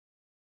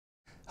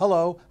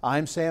Hello,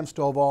 I'm Sam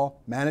Stovall,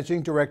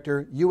 Managing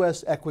Director,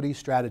 U.S. Equity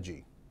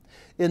Strategy.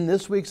 In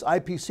this week's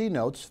IPC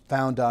Notes,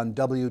 found on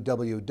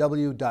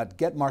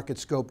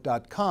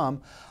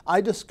www.getmarketscope.com,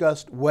 I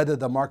discussed whether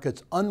the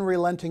market's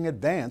unrelenting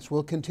advance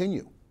will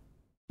continue.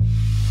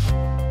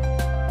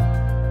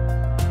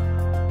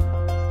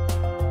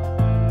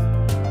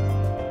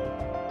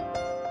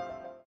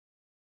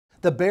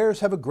 The bears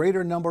have a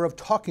greater number of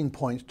talking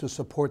points to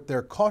support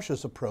their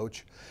cautious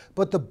approach,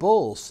 but the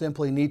bulls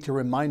simply need to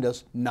remind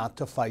us not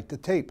to fight the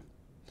tape.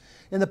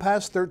 In the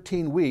past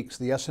 13 weeks,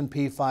 the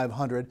S&P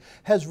 500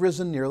 has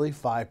risen nearly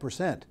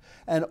 5%,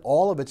 and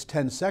all of its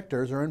 10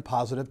 sectors are in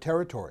positive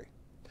territory.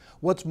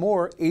 What's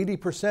more,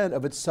 80%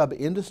 of its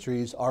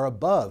sub-industries are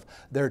above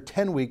their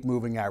 10-week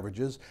moving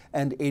averages,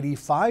 and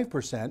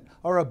 85%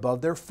 are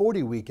above their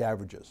 40-week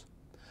averages.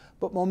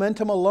 But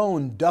momentum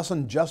alone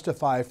doesn't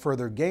justify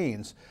further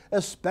gains,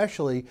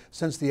 especially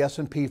since the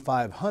S&P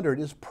 500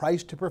 is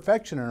priced to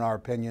perfection in our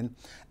opinion,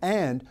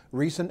 and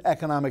recent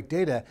economic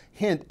data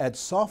hint at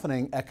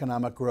softening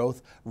economic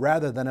growth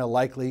rather than a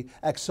likely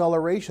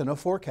acceleration of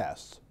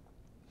forecasts.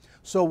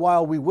 So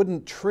while we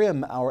wouldn't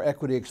trim our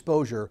equity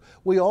exposure,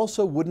 we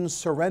also wouldn't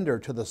surrender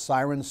to the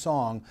siren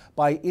song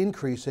by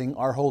increasing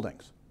our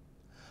holdings.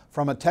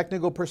 From a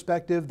technical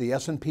perspective, the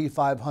S&P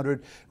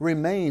 500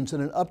 remains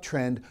in an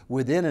uptrend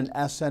within an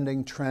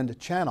ascending trend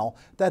channel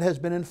that has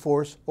been in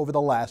force over the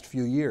last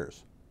few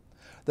years.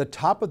 The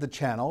top of the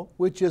channel,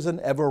 which is an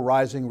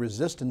ever-rising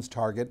resistance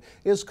target,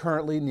 is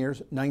currently near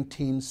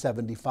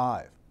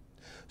 1975.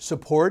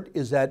 Support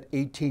is at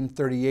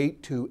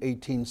 1838 to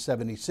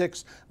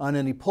 1876 on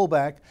any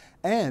pullback,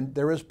 and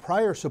there is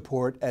prior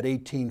support at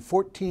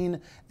 1814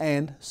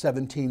 and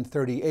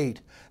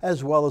 1738,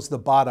 as well as the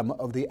bottom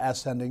of the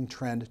ascending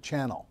trend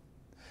channel.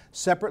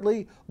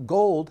 Separately,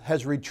 gold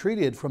has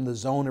retreated from the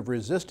zone of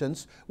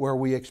resistance where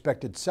we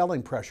expected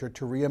selling pressure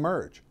to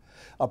reemerge.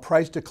 A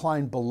price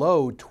decline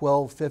below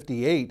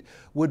 1258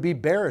 would be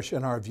bearish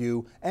in our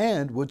view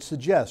and would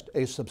suggest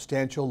a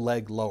substantial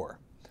leg lower.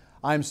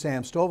 I'm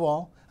Sam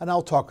Stovall, and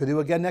I'll talk with you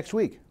again next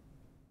week.